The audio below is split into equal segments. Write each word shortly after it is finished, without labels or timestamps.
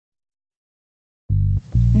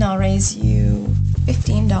and I'll raise you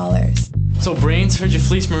 $15. So Brains heard you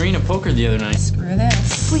fleece Marina poker the other night. Screw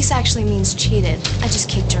this. Fleece actually means cheated. I just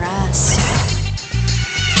kicked her ass.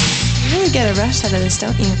 You really get a rush out of this,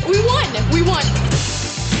 don't you? We won! We won!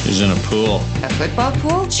 He's in a pool. A football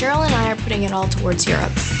pool? Cheryl and I are putting it all towards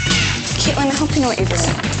Europe. Caitlin, I hope you know what you're doing.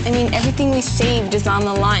 I mean, everything we saved is on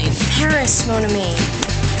the line. Paris, mon ami.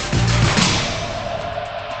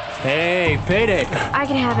 Hey, payday. I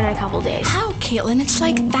can have it in a couple days. How, Caitlin? It's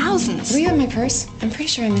like thousands. Were you in my purse? I'm pretty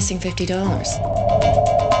sure I'm missing $50.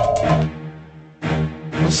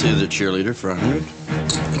 I'll see the cheerleader for 100.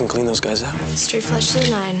 You can clean those guys out. Straight flush to the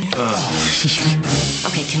 9.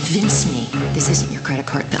 Okay, convince me this isn't your credit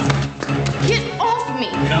card bill. Get off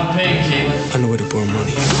me! You're not paying, Caitlin. I know where to borrow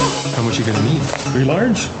money. How much you gonna need? 3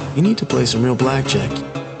 large? You need to play some real blackjack.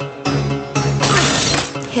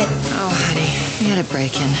 Hit. Oh, honey, we had a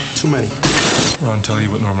break-in. Too many. Ron tell you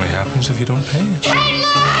what normally happens if you don't pay?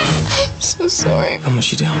 I'm so sorry. How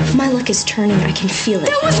much you down? My luck is turning. I can feel it.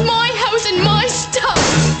 That was my house and my stuff!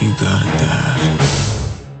 You